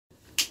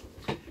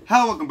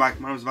Hello, welcome back.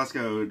 My name is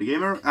Vasco the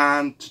Gamer,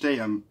 and today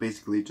I'm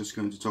basically just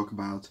going to talk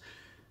about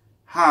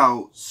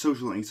how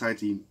social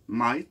anxiety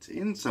might,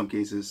 in some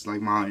cases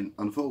like mine,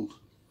 unfold.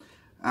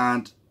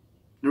 And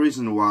the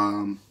reason why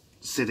I'm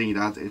stating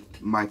that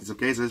it might in some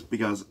cases,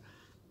 because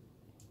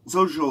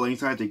social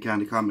anxiety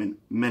can come in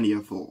many a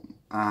form.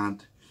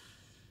 And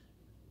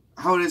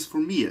how it is for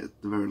me,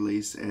 at the very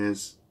least,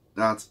 is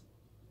that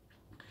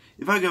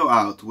if I go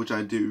out, which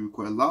I do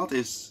quite a lot,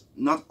 is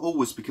not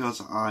always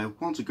because I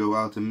want to go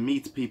out and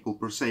meet people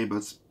per se,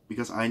 but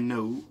because I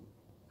know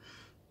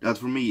that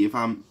for me, if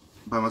I'm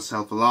by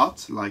myself a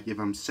lot, like if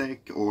I'm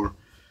sick or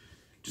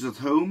just at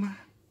home,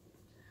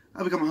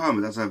 I become a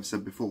hermit, as I've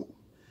said before.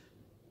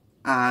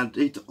 And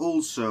it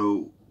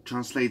also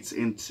translates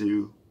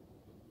into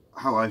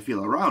how I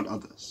feel around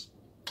others,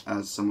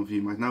 as some of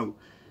you might know,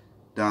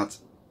 that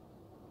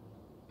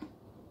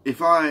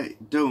if I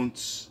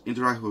don't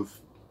interact with,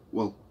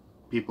 well,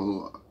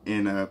 people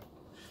in a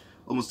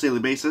almost daily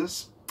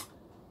basis,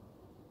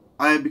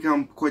 I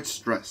become quite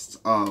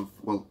stressed of,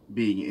 well,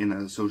 being in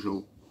a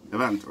social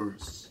event or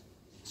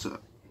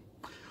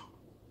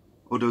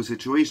those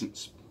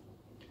situations.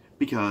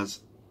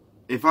 Because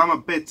if I'm a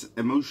bit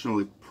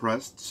emotionally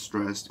pressed,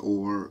 stressed,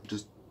 or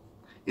just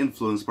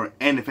influenced by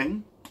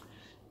anything,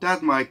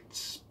 that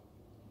might,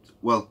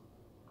 well,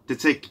 the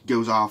tick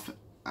goes off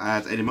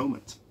at any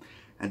moment.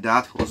 And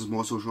that causes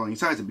more social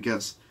anxiety,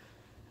 because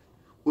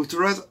with the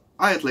rest,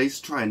 I at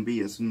least try and be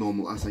as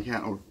normal as I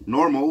can, or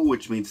normal,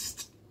 which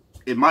means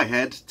in my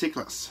head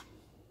tickless,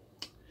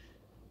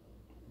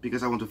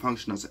 because I want to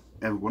function as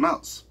everyone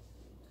else.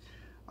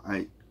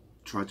 I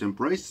try to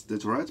embrace the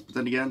Tourette, but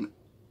then again,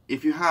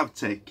 if you have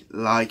tick,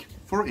 like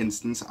for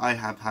instance I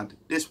have had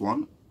this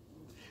one,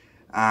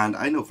 and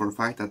I know for a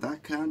fact that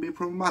that can be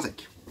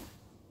problematic.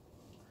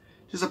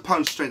 Just a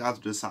punch straight out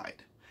of the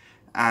side,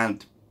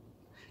 and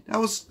that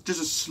was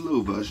just a slow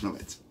version of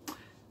it.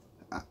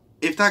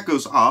 If that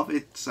goes off,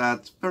 it's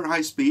at very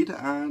high speed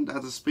and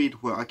at a speed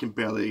where I can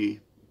barely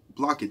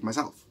block it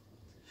myself.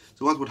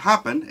 So what would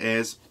happen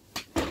is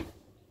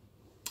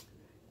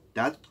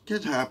that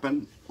could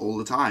happen all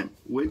the time,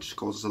 which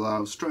causes a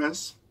lot of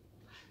stress.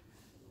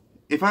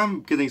 If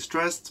I'm getting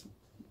stressed,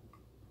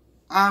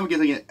 I'm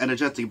getting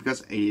energetic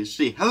because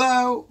ADHD.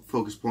 Hello!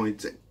 Focus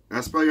point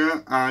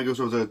Asperger, and goes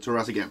over to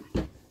Tourette again.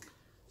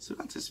 So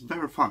that is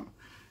very fun.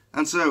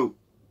 And so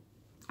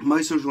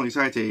my social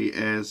anxiety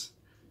is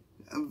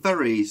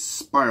very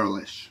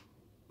spiralish,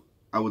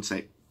 I would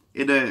say,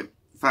 in the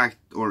fact,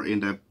 or in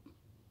the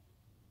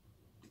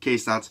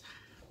case that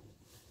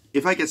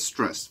if I get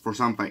stressed for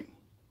something,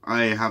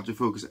 I have to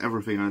focus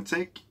everything on a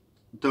tick,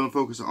 don't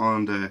focus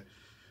on the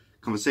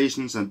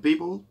conversations and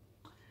people,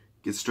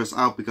 get stressed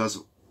out because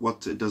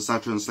what does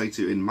that translate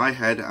to in my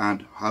head,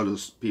 and how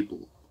does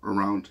people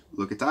around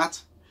look at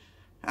that,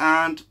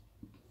 and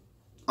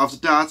after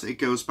that it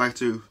goes back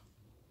to,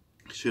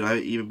 should I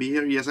even be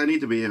here? Yes, I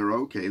need to be here.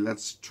 Okay,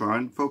 let's try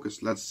and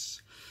focus.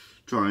 Let's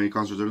try and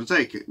concentrate on the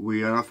take.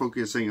 We are not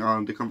focusing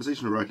on the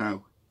conversation right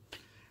now.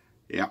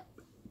 Yeah,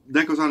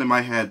 that goes on in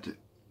my head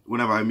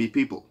whenever I meet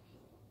people.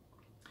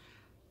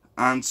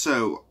 And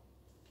so,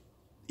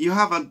 you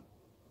have a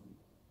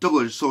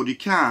double-edged sword. You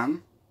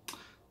can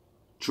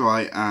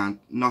try and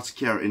not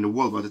care in the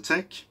world about the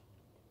tech.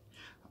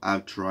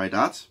 I've tried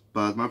that,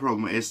 but my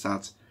problem is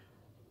that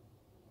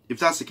if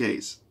that's the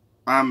case,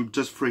 I'm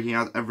just freaking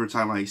out every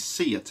time I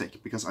see a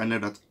tick, because I know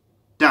that,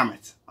 damn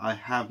it, I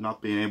have not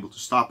been able to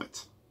stop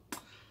it.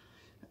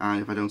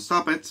 And if I don't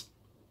stop it,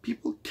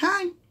 people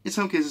can, in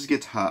some cases,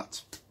 get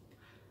hurt.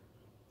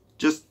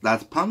 Just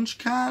that punch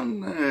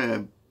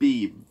can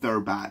be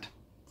very bad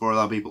for a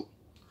lot of people.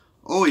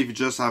 Or if you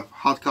just have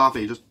hot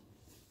coffee, just,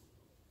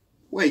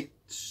 wait,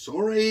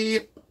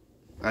 sorry,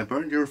 I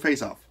burned your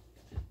face off.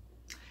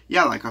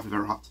 Yeah, I like coffee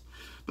very hot.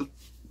 But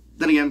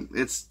then again,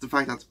 it's the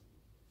fact that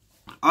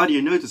either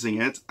you're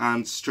noticing it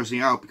and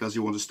stressing out because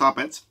you want to stop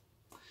it,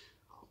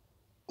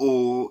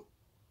 or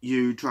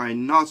you try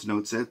not to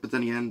notice it, but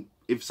then again,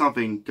 if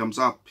something comes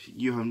up,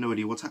 you have no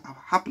idea what's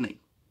happening.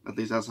 At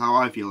least that's how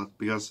I feel it,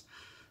 because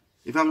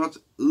if I'm not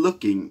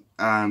looking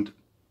and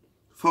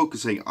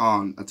focusing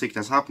on a tick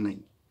that's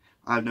happening,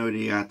 I have no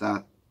idea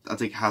that a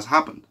tick has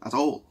happened at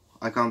all.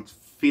 I can't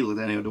feel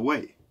it any other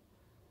way.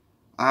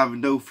 I have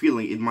no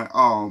feeling in my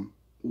arm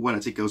when a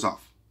tick goes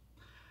off.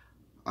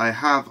 I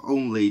have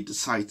only the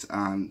sight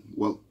and,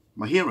 well,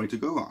 my hearing to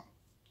go on.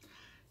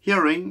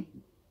 Hearing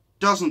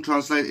doesn't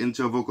translate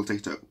into a vocal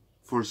tick though,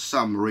 for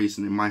some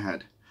reason in my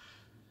head.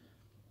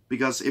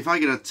 Because if I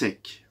get a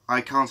tick,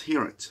 I can't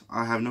hear it.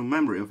 I have no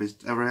memory of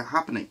it ever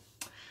happening.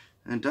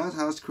 And that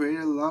has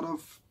created a lot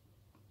of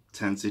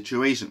tense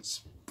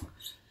situations.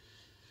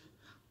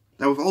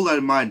 Now with all that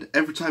in mind,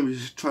 every time you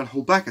try to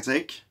hold back a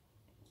tick,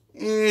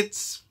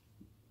 it's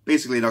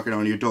basically knocking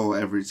on your door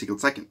every single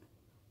second.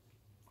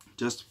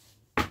 Just,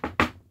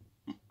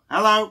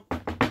 hello,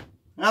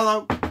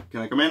 hello,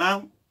 can I come in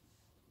now?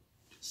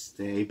 Just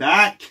stay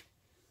back.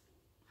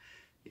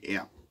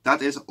 Yeah,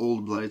 that is all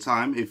the bloody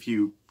time if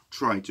you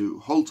try to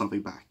hold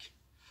something back.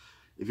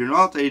 If you're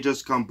not, they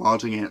just come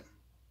barging in.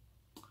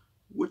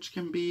 which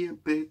can be a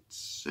bit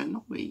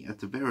annoying at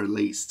the very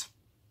least.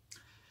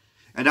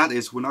 And that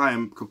is when I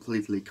am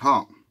completely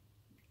calm.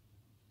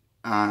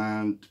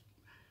 And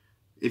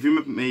if you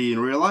meet me in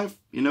real life,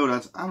 you know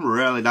that I'm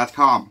rarely that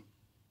calm.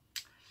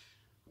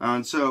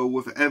 And so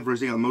with every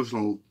single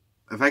emotional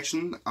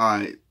affection,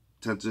 I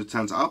tend to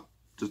tense up.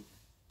 Just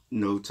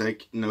no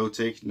take, no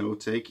take, no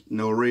take,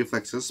 no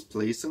reflexes.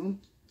 Please don't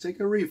take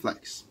a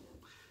reflex.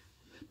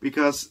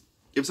 Because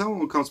if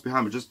someone comes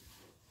behind me, just,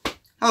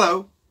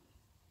 hello.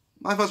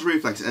 My first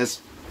reflex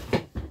is,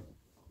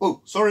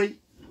 oh, sorry.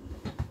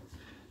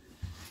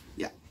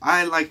 Yeah,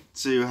 I like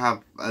to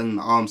have an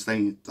arm's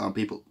length on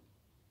people.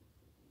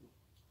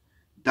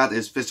 That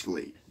is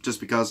physically, just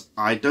because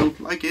I don't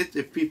like it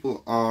if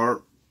people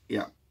are,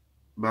 yeah,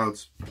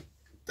 about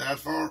that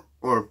far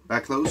or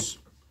that close,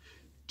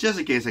 just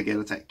in case I get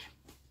a take.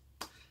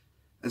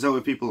 And so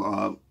if people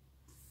are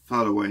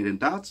further away than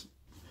that,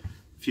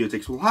 few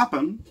ticks will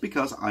happen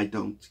because I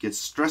don't get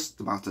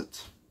stressed about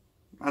it.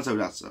 And so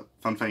that's a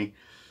fun thing.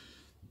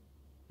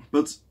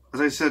 But as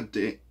I said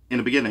in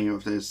the beginning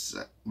of this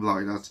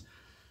vlog, that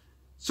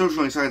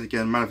social anxiety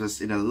can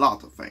manifest in a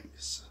lot of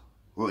things,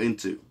 or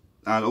into,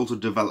 and also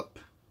develop.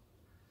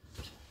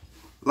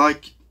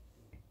 Like,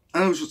 I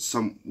know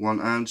someone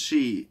and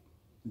she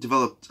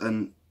developed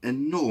an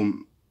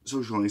enormous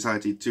social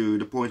anxiety to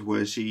the point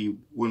where she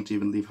wouldn't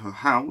even leave her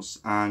house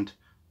and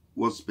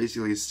was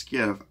basically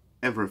scared of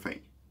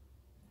everything.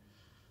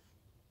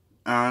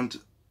 And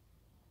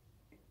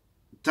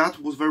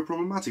that was very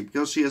problematic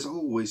because she has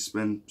always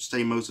been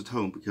staying most at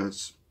home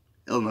because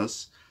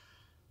illness.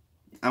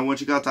 And when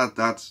she got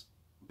that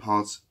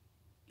part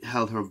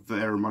held her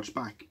very much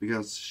back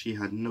because she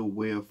had no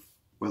way of,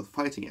 well,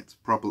 fighting it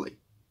properly.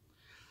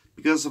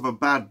 Because of a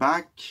bad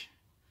back,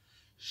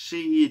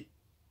 she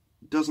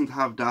doesn't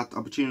have that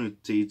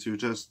opportunity to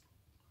just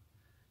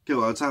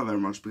go outside very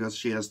much because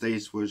she has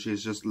days where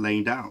she's just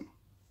laying down.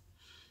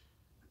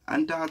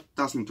 And that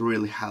doesn't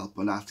really help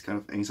on that kind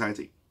of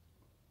anxiety.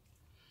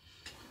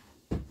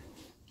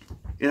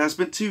 It has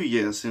been 2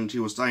 years since she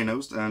was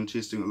diagnosed and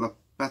she's doing a lot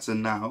better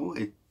now.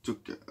 It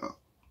took a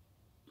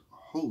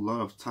whole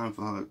lot of time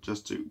for her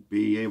just to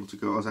be able to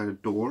go outside the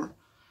door.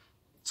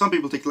 Some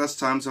people take less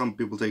time, some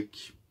people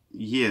take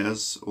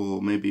years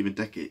or maybe even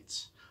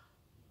decades.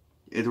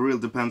 It really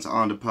depends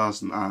on the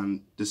person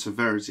and the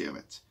severity of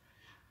it.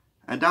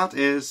 And that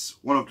is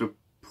one of the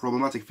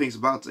problematic things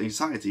about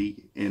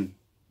anxiety in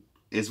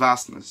its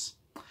vastness,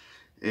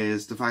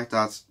 is the fact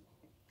that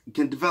it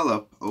can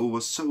develop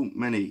over so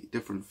many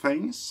different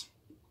things.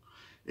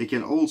 It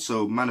can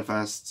also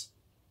manifest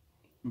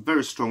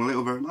very strongly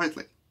or very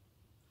lightly.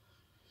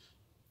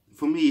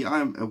 For me,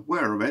 I'm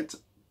aware of it,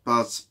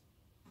 but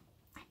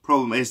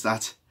problem is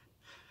that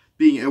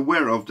being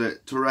aware of the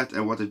Tourette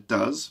and what it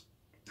does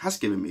has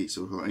given me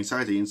social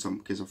anxiety in some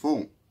case or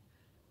form.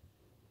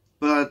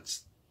 But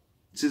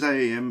since I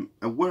am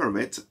aware of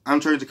it, I'm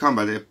trying to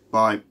combat it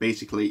by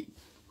basically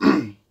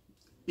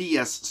be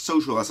as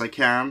social as I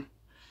can.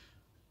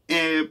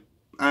 And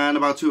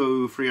about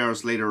 2 or 3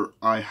 hours later,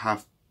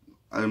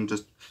 I'm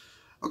just,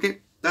 okay,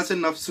 that's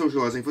enough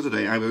socializing for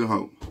today, I'm going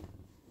home.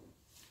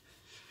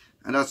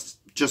 And that's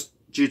just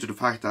due to the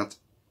fact that,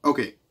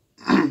 okay,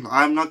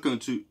 I'm not going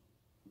to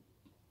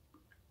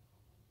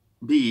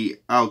be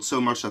out so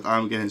much that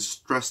I'm getting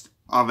stressed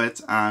of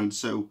it and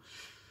so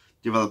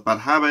develop bad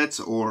habits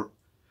or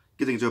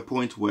getting to a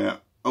point where,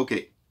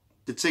 okay,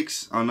 the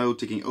tics are now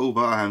taking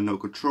over, I have no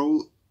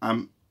control,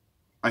 I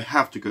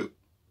have to go.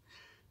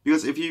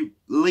 Because if you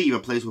leave a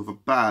place with a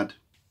bad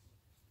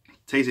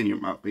taste in your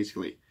mouth,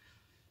 basically,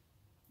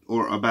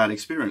 or a bad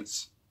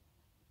experience,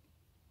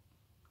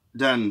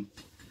 then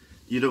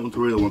you don't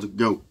really want to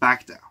go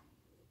back there.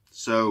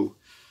 So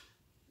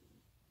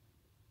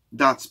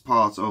that's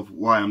part of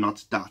why I'm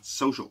not that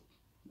social.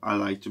 I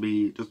like to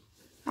be just,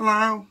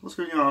 hello, what's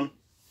going on?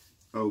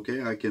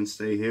 Okay, I can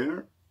stay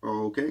here.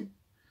 Okay.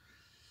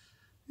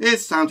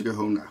 It's time to go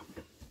home now.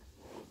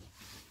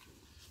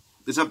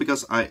 It's not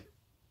because I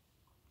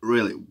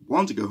really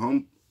want to go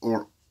home,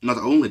 or not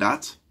only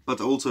that, but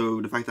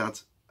also the fact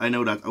that I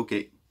know that,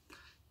 okay,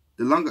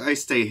 the longer I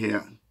stay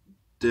here,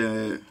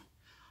 the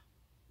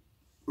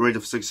rate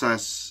of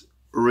success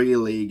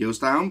really goes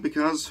down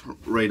because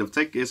rate of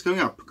tick is going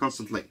up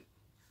constantly.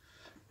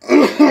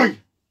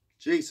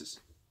 Jesus.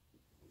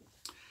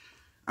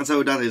 And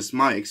so that is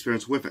my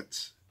experience with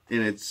it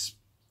in its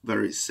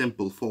very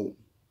simple form.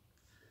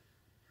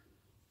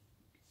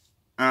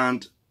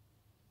 And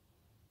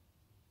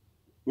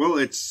well,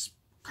 it's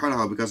kind of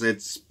hard because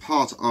it's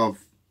part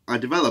of, I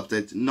developed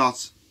it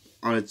not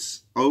on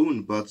its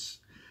own, but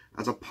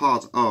as a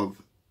part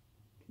of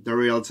the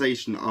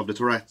realization of the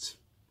Tourette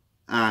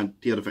and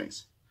the other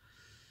things.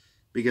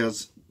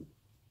 Because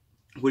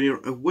when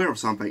you're aware of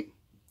something,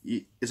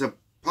 it's a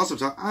positive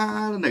side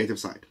and a negative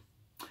side.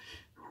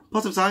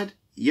 Positive side,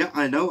 yeah,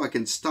 I know I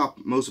can stop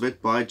most of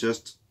it by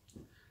just,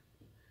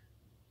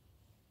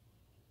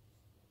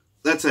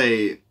 let's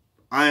say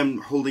I am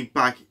holding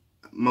back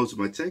most of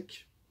my tick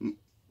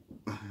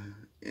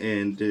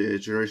in the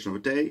duration of a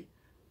day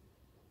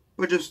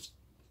by just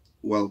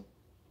well,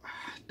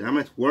 damn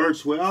it,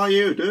 words, where are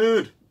you,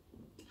 dude?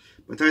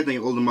 By tightening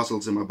all the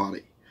muscles in my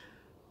body.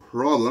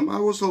 Problem, I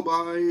was told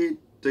by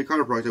the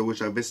chiropractor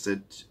which I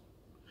visited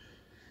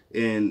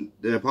in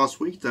the past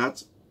week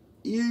that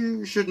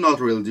you should not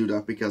really do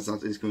that because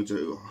that is going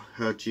to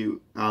hurt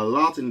you a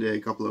lot in the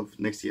couple of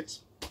next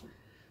years.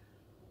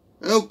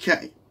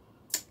 Okay,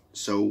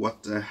 so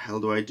what the hell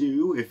do I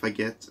do if I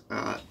get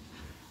a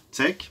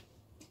tick?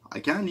 I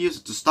can use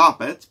it to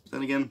stop it, but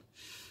then again,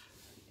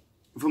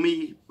 for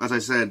me, as I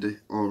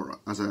said, or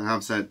as I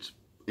have said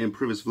in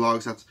previous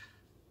vlogs, that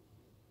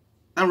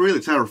I'm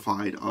really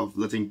terrified of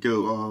letting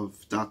go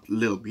of that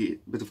little bit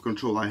of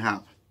control I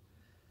have.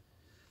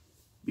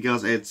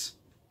 Because it's,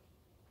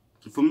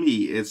 for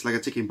me, it's like a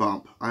ticking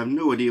bomb. I have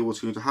no idea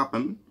what's going to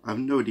happen. I have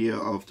no idea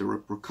of the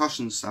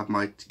repercussions I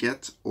might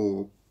get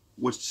or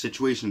which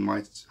situation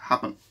might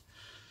happen.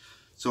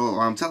 So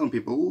I'm telling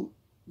people,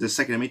 the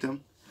second I meet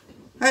them,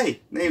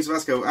 hey, name's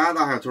Vasco and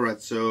I have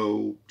Tourette,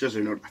 so just so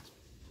you know that.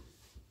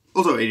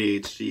 Also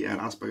ADHD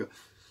and Asperger.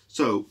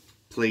 So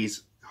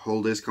please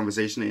hold this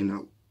conversation in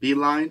a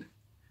beeline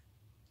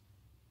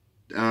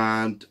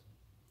and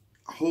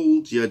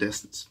hold your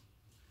distance.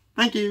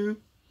 Thank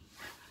you.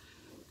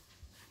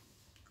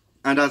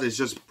 And that is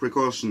just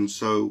precaution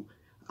so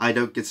I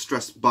don't get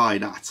stressed by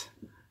that.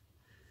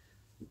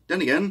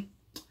 Then again,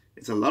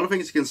 it's a lot of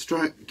things you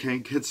can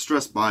get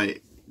stressed by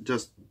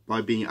just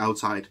by being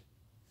outside.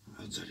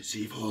 Outside is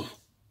evil.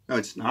 No,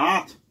 it's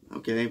not.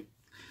 Okay.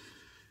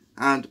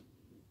 And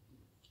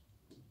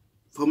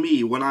for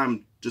me, when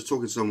I'm just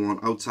talking to someone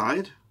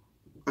outside,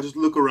 I just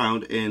look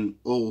around in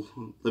all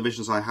the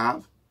visions I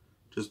have,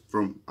 just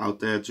from out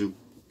there to,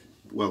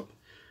 well,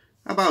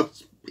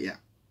 about, yeah,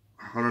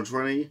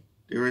 120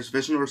 degrees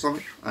vision or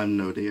something. I have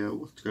no idea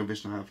what kind of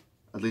vision I have.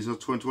 At least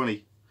not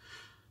 2020.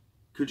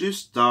 Could you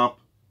stop?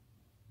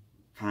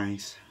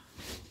 Thanks.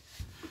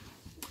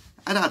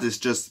 And that is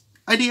just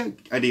idea,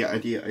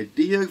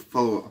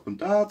 follow up on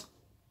that.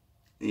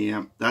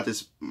 Yeah, that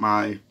is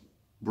my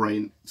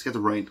brain,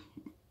 scatterbrain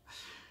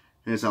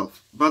in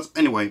itself. But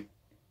anyway,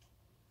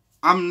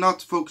 I'm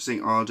not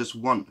focusing on just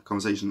one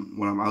conversation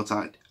when I'm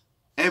outside.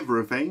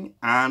 Everything,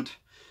 and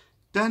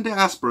then the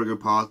Asperger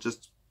part,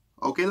 just,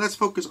 okay, let's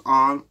focus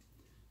on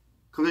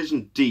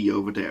conversation D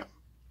over there.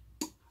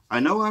 I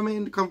know I'm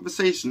in the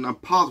conversation, I'm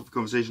part of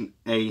conversation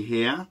A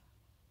here,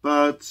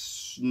 but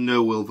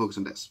no, we'll focus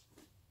on this.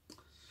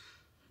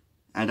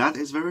 And that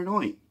is very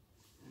annoying.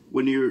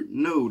 When you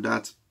know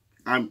that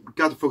I've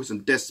got to focus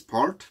on this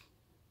part,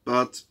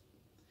 but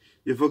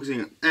you're focusing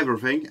on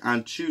everything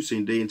and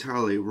choosing the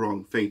entirely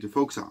wrong thing to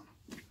focus on.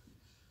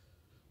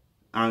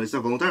 And it's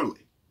not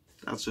voluntarily.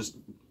 That's just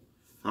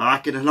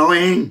fucking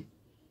annoying.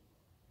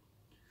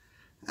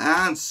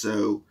 And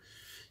so,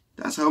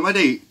 that's how my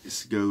day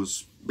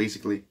goes,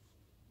 basically.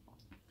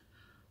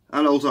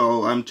 And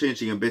also, I'm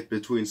changing a bit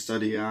between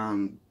study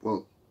and,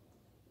 well,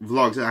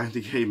 vlogs and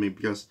gaming,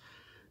 because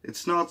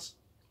it's not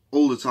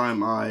all the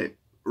time I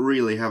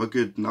really have a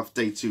good enough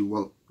day to,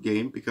 well,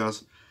 game,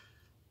 because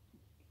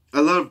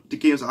a lot of the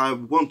games I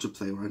want to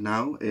play right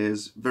now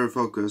is very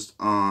focused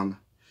on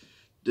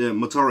the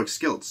motoric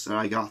skills that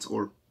I got,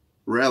 or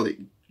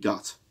rarely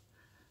got.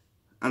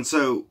 And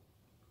so,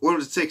 one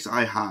of the tics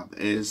I have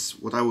is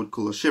what I would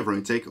call a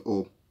shivering tic,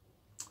 or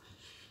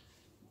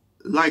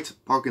light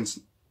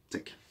Parkinson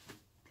tic.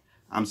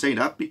 I'm saying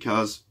that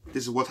because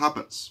this is what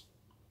happens.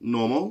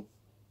 Normal.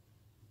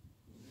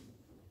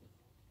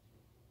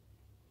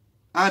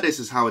 And this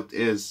is how it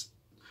is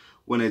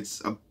when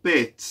it's a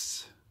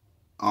bit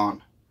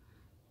on.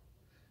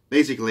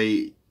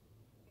 Basically,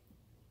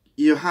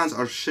 your hands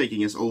are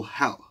shaking as all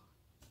hell.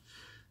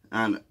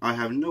 And I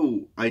have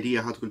no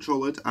idea how to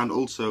control it, and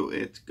also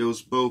it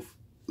goes both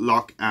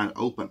lock and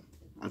open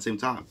at the same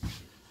time.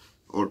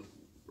 Or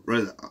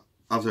right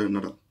after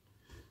another.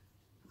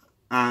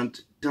 And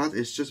that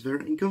is just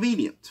very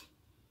inconvenient.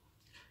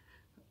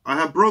 I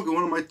have broken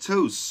one of my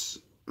toes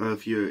a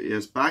few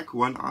years back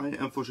when I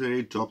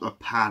unfortunately dropped a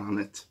pan on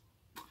it.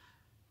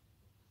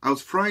 I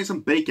was frying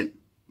some bacon,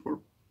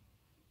 or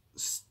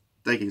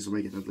steaking some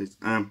bacon at least.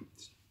 And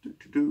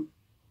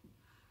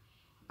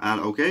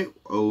okay,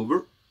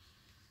 over.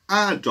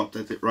 I dropped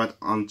it right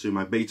onto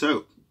my big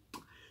toe.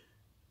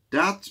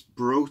 That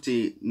broke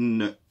the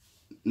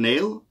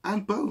nail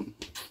and bone.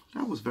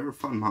 That was a very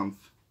fun month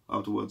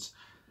afterwards.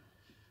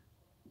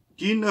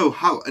 Do you know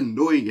how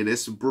annoying it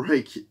is to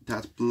break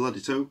that bloody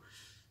toe?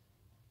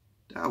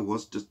 That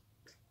was just...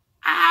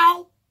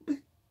 Ow!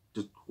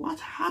 Just what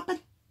happened?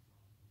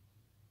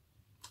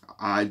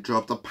 I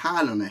dropped a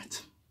pan on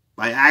it.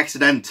 By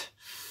accident.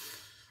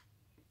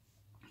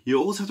 You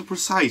always have to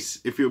precise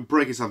if you're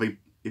breaking something.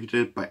 If you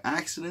did it by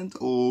accident,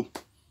 or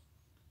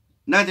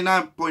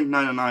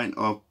 99.99%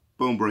 of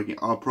bone breaking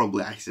are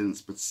probably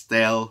accidents, but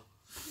still.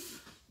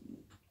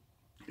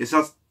 It's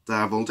not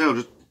that voluntary,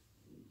 just...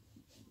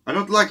 I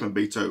don't like my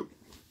big toe.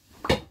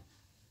 That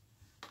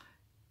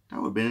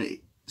would have been a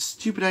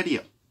stupid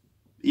idea.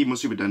 Even more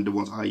stupid than the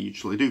ones I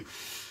usually do.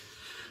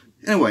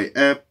 Anyway,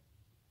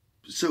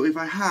 so if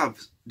I have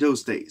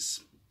those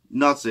days,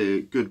 not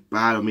the good,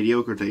 bad, or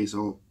mediocre days,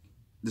 or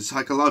the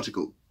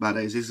psychological bad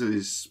days. This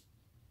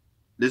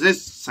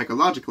is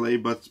psychologically,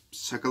 but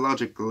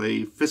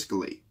psychologically,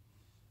 physically,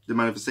 the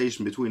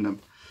manifestation between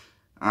them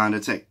and the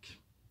tech.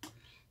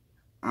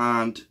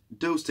 And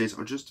those days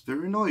are just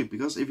very annoying,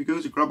 because if you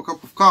go to grab a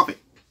cup of coffee,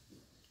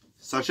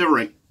 start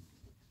shivering,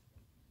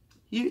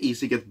 you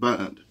easily get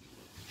burned.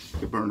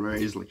 Get burned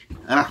very easily.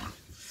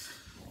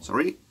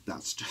 Sorry,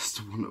 that's just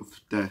one of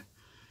the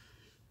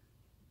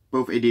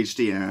both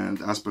ADHD and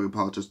Asperger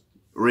part. Just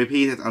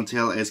repeat it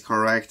until it's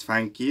correct,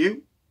 thank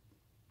you.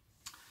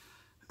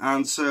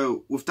 And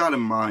so, with that in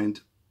mind,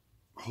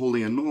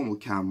 holding a normal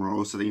camera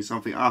or setting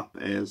something up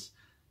is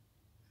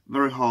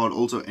very hard.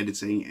 Also,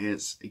 editing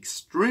is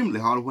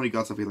extremely hard when you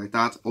got something like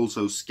that.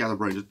 Also,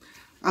 scatterbrained.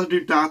 I'll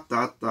do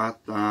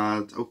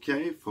that.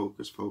 Okay,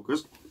 focus.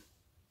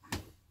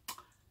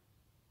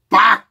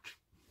 Back!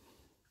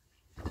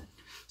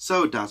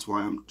 So that's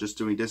why I'm just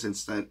doing this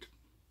instead.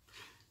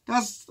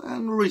 That's a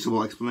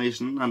reasonable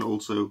explanation, and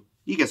also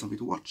you get something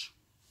to watch.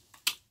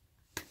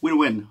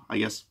 Win-win, I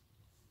guess.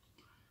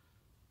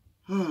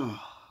 I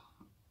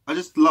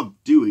just love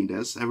doing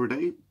this every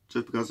day,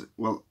 just because,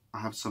 well, I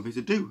have something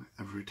to do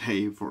every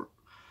day for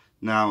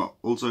now.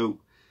 Also,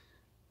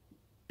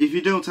 if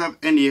you don't have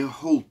any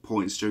hold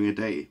points during a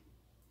day,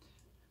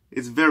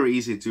 it's very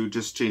easy to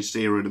just change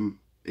the rhythm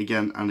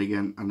again and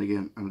again and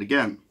again and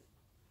again.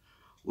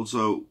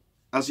 Also,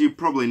 as you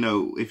probably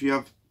know, if you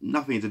have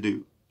nothing to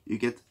do, you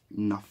get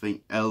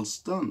nothing else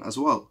done as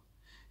well.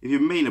 If your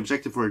main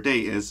objective for a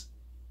day is,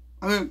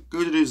 I'm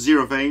going to do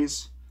 0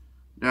 things,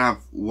 then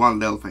have 1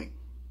 little thing,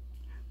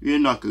 you're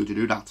not going to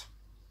do that.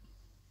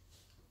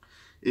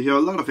 If you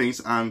have a lot of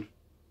things and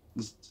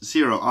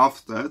 0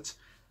 after that,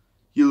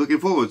 you're looking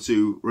forward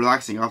to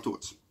relaxing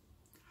afterwards.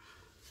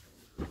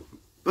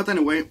 But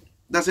anyway,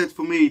 that's it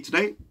for me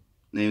today.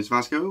 Name is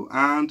Vasco,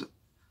 and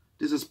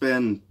this has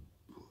been,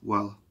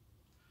 well,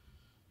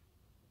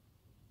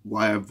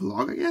 why a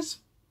vlog, I guess?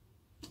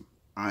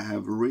 I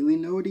have really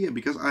no idea,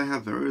 because I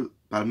have very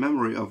bad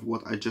memory of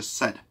what I just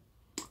said.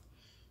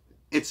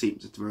 It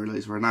seems it's very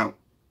late right now.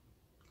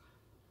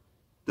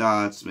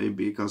 That's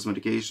maybe because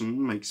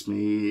medication makes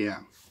me,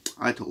 yeah,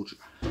 I told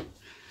you.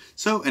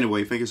 So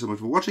anyway, thank you so much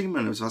for watching.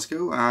 My name is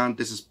Vasco, and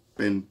this has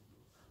been,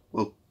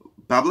 well,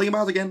 babbling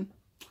about again.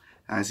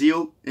 I see you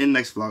all in the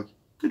next vlog.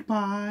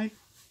 Goodbye.